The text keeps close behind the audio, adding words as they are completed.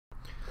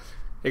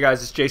Hey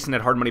guys, it's Jason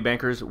at Hard Money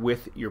Bankers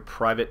with your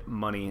Private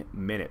Money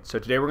Minute. So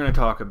today we're going to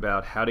talk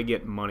about how to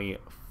get money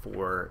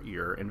for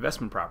your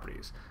investment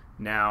properties.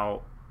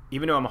 Now,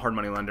 even though I'm a hard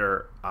money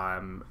lender,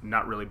 I'm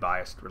not really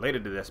biased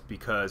related to this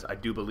because I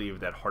do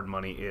believe that hard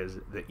money is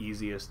the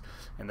easiest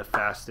and the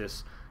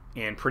fastest,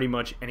 and pretty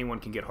much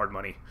anyone can get hard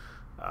money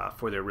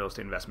for their real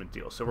estate investment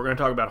deals. So we're going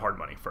to talk about hard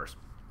money first.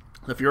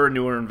 If you're a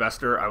newer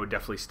investor, I would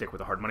definitely stick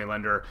with a hard money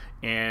lender.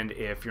 And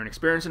if you're an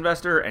experienced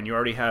investor and you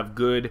already have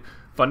good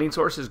funding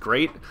sources,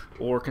 great.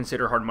 Or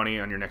consider hard money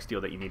on your next deal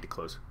that you need to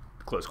close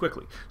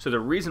quickly. So the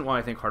reason why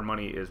I think hard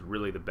money is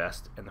really the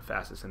best and the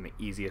fastest and the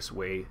easiest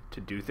way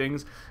to do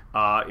things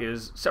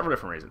is several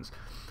different reasons.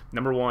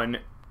 Number one,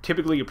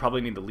 typically you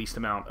probably need the least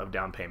amount of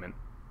down payment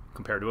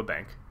compared to a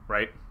bank,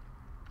 right?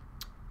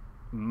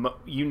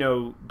 You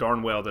know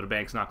darn well that a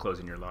bank's not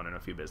closing your loan in a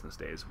few business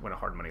days when a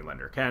hard money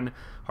lender can.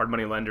 Hard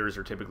money lenders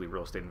are typically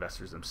real estate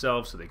investors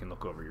themselves, so they can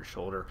look over your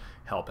shoulder,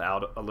 help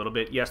out a little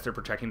bit. Yes, they're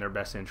protecting their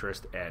best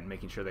interest and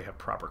making sure they have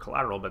proper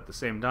collateral, but at the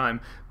same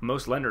time,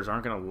 most lenders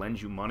aren't going to lend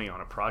you money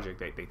on a project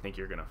that they think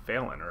you're going to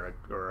fail in,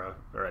 or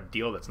a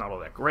deal that's not all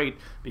that great,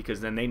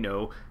 because then they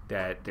know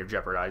that they're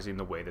jeopardizing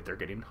the way that they're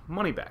getting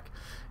money back.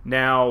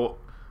 Now,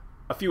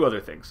 a few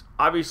other things.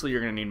 Obviously, you're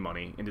going to need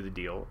money into the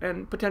deal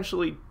and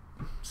potentially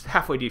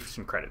halfway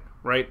decent credit,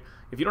 right?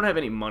 If you don't have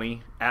any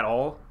money at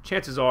all,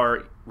 chances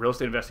are real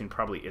estate investing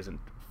probably isn't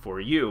for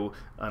you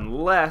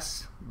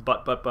unless,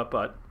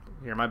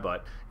 hear my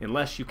but,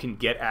 unless you can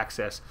get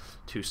access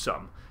to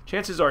some.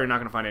 Chances are you're not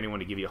going to find anyone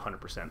to give you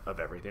 100% of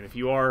everything. If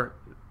you are,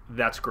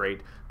 that's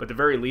great, but at the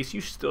very least,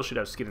 you still should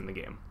have skin in the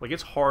game. Like,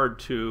 it's hard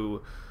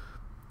to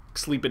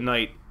sleep at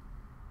night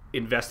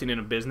investing in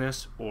a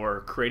business or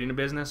creating a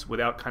business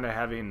without kind of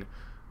having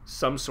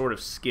some sort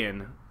of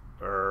skin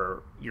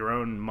or your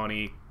own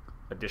money,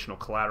 additional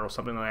collateral,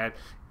 something like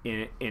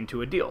that,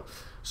 into a deal.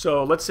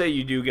 So let's say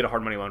you do get a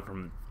hard money loan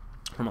from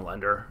a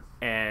lender,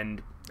 and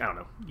I don't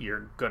know,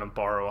 you're gonna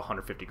borrow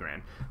 150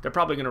 grand. They're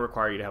probably gonna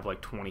require you to have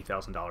like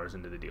 $20,000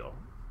 into the deal,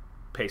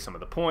 pay some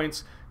of the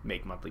points,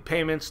 make monthly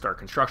payments, start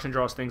construction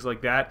draws, things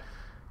like that.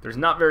 There's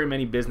not very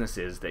many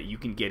businesses that you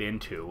can get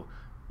into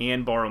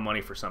and borrow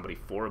money for somebody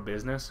for a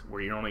business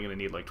where you're only going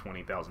to need like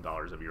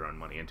 $20,000 of your own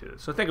money into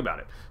it. So think about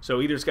it. So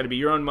either it's got to be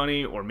your own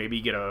money, or maybe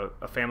you get a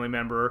family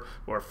member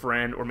or a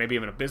friend, or maybe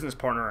even a business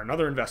partner or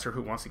another investor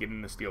who wants to get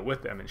in this deal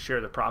with them and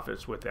share the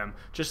profits with them,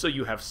 just so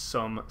you have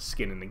some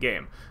skin in the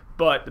game.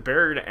 But the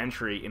barrier to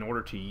entry in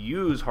order to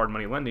use hard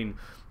money lending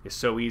is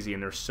so easy,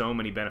 and there's so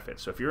many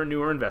benefits. So if you're a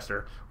newer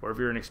investor, or if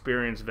you're an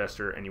experienced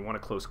investor and you want to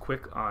close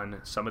quick on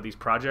some of these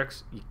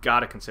projects, you got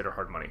to consider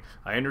hard money.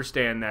 I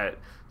understand that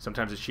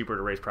sometimes it's cheaper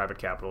to raise private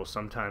capital,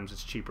 sometimes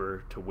it's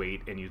cheaper to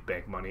wait and use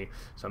bank money,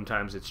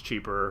 sometimes it's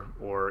cheaper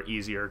or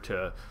easier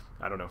to,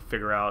 I don't know,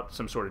 figure out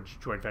some sort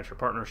of joint venture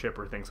partnership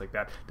or things like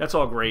that. That's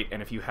all great,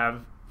 and if you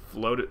have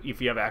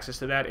access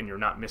to that and you're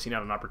not missing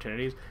out on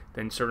opportunities,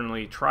 then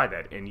certainly try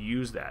that and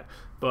use that.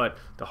 But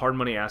the hard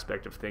money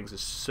aspect of things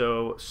is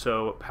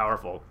so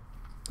powerful.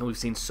 And we've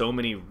seen so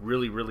many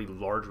really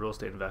large real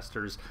estate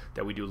investors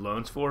that we do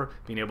loans for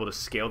being able to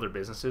scale their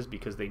businesses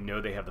because they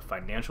know they have the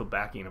financial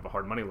backing of a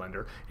hard money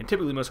lender. And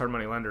typically most hard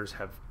money lenders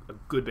have a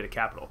good bit of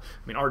capital.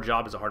 I mean, our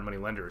job as a hard money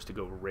lender is to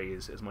go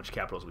raise as much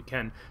capital as we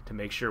can to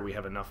make sure we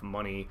have enough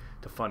money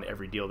to fund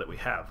every deal that we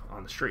have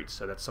on the streets.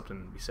 So that's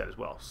something to be said as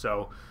well.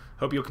 So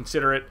hope you'll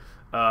consider it.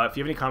 If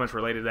you have any comments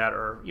related to that,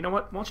 or you know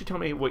what, why don't you tell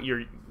me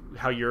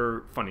how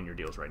you're funding your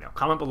deals right now?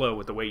 Comment below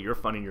with the way you're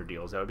funding your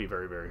deals. That would be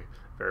very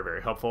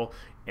helpful.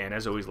 And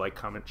as always, like,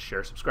 comment,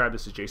 share, subscribe.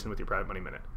 This is Jason with your Private Money Minute.